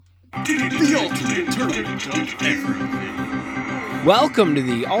The ultimate tournament of everything. Welcome to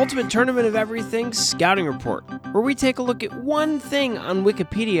the Ultimate Tournament of Everything Scouting Report, where we take a look at one thing on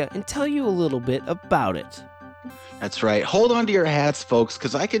Wikipedia and tell you a little bit about it. That's right. Hold on to your hats, folks,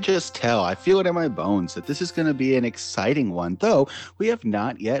 because I could just tell, I feel it in my bones, that this is going to be an exciting one, though we have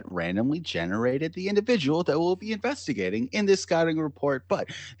not yet randomly generated the individual that we'll be investigating in this scouting report. But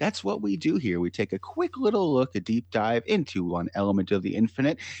that's what we do here. We take a quick little look, a deep dive into one element of the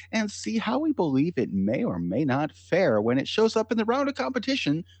infinite, and see how we believe it may or may not fare when it shows up in the round of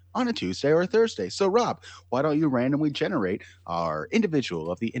competition on a Tuesday or a Thursday. So, Rob, why don't you randomly generate our individual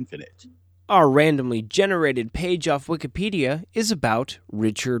of the infinite? Our randomly generated page off Wikipedia is about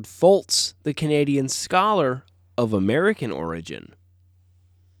Richard Foltz, the Canadian scholar of American origin.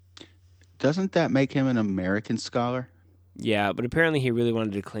 Doesn't that make him an American scholar? Yeah, but apparently he really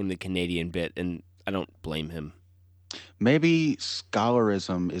wanted to claim the Canadian bit, and I don't blame him. Maybe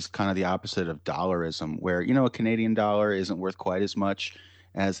scholarism is kind of the opposite of dollarism, where, a Canadian dollar isn't worth quite as much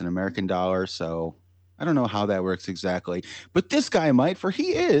as an American dollar, so I don't know how that works exactly, but this guy might, for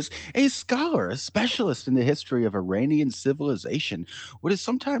he is a scholar, a specialist in the history of Iranian civilization, what is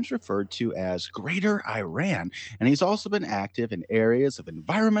sometimes referred to as Greater Iran, and he's also been active in areas of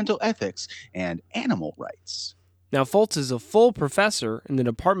environmental ethics and animal rights. Now, Foltz is a full professor in the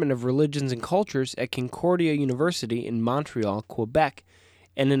Department of Religions and Cultures at Concordia University in Montreal, Quebec,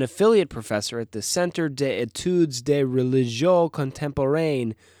 and an affiliate professor at the Centre des Études des Religions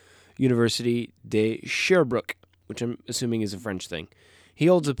Contemporaines, University de Sherbrooke, which I'm assuming is a French thing. He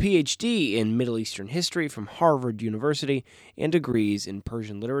holds a PhD in Middle Eastern history from Harvard University and degrees in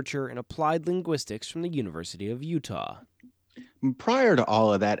Persian literature and applied linguistics from the University of Utah. Prior to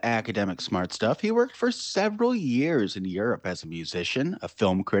all of that academic smart stuff, he worked for several years in Europe as a musician, a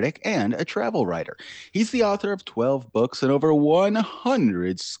film critic, and a travel writer. He's the author of 12 books and over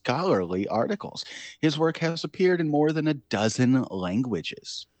 100 scholarly articles. His work has appeared in more than a dozen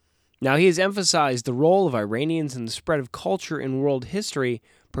languages. Now, he has emphasized the role of Iranians in the spread of culture in world history,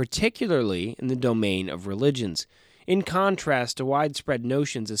 particularly in the domain of religions. In contrast to widespread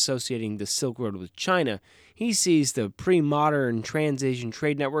notions associating the Silk Road with China, he sees the pre-modern trans-Asian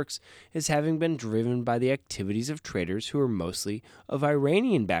trade networks as having been driven by the activities of traders who are mostly of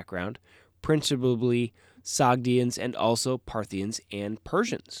Iranian background, principally Sogdians and also Parthians and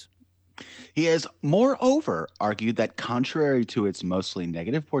Persians. He has, moreover, argued that contrary to its mostly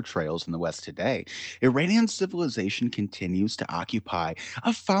negative portrayals in the West today, Iranian civilization continues to occupy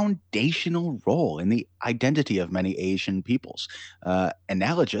a foundational role in the identity of many Asian peoples,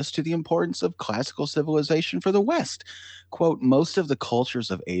 analogous to the importance of classical civilization for the West. Quote, most of the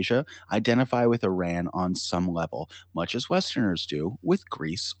cultures of Asia identify with Iran on some level, much as Westerners do with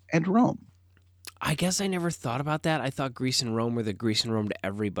Greece and Rome. I guess I never thought about that. I thought Greece and Rome were the Greece and Rome to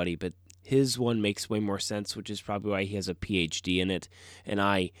everybody, but his one makes way more sense, which is probably why he has a PhD in it, and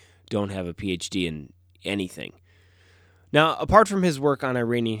I don't have a PhD in anything. Now, apart from his work on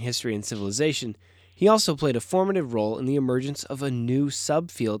Iranian history and civilization, he also played a formative role in the emergence of a new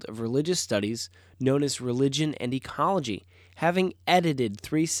subfield of religious studies known as religion and ecology, having edited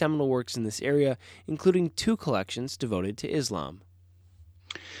 3 seminal works in this area, including 2 collections devoted to Islam.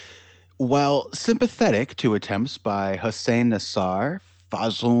 While sympathetic to attempts by Hossein Nassar,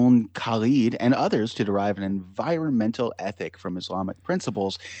 Fazlun Khalid, and others to derive an environmental ethic from Islamic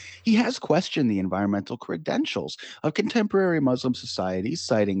principles, he has questioned the environmental credentials of contemporary Muslim societies,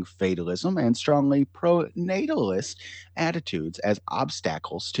 citing fatalism and strongly pro-natalist attitudes as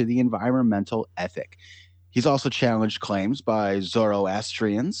obstacles to the environmental ethic. He's also challenged claims by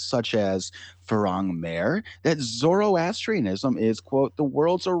Zoroastrians, such as Farang Mehr, that Zoroastrianism is, quote, the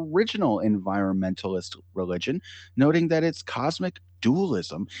world's original environmentalist religion, noting that its cosmic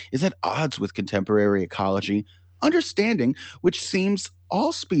dualism is at odds with contemporary ecology, understanding which sees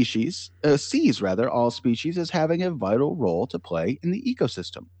all species as having a vital role to play in the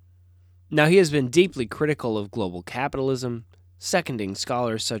ecosystem. Now, he has been deeply critical of global capitalism, seconding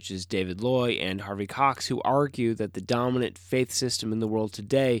scholars such as David Loy and Harvey Cox, who argue that the dominant faith system in the world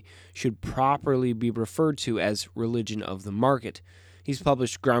today should properly be referred to as religion of the market. He's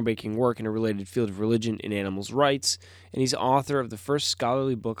published groundbreaking work in a related field of religion and animals' rights, and he's author of the first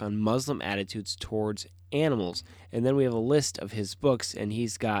scholarly book on Muslim attitudes towards animals. And then we have a list of his books, and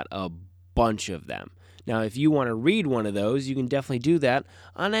he's got a bunch of them. Now, if you want to read one of those, you can definitely do that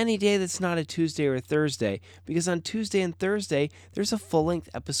on any day that's not a Tuesday or a Thursday, because on Tuesday and Thursday, there's a full-length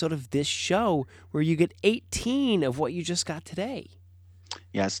episode of this show where you get 18 of what you just got today.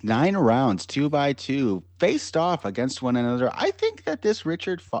 Yes, 9 rounds, 2 by 2, faced off against one another. I think that this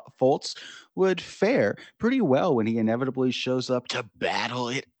Richard Foltz would fare pretty well when he inevitably shows up to battle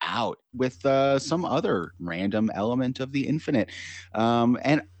it out with some other random element of the infinite.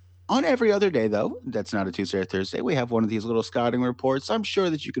 And on every other day, though, that's not a Tuesday or Thursday, we have one of these little scouting reports. I'm sure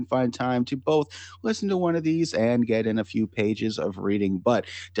that you can find time to both listen to one of these and get in a few pages of reading, but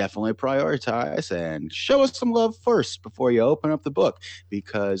definitely prioritize and show us some love first before you open up the book,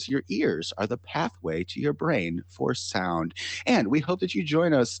 because your ears are the pathway to your brain for sound. And we hope that you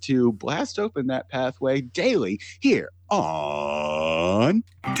join us to blast open that pathway daily here on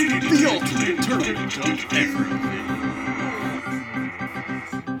The ultimate tournament of everything.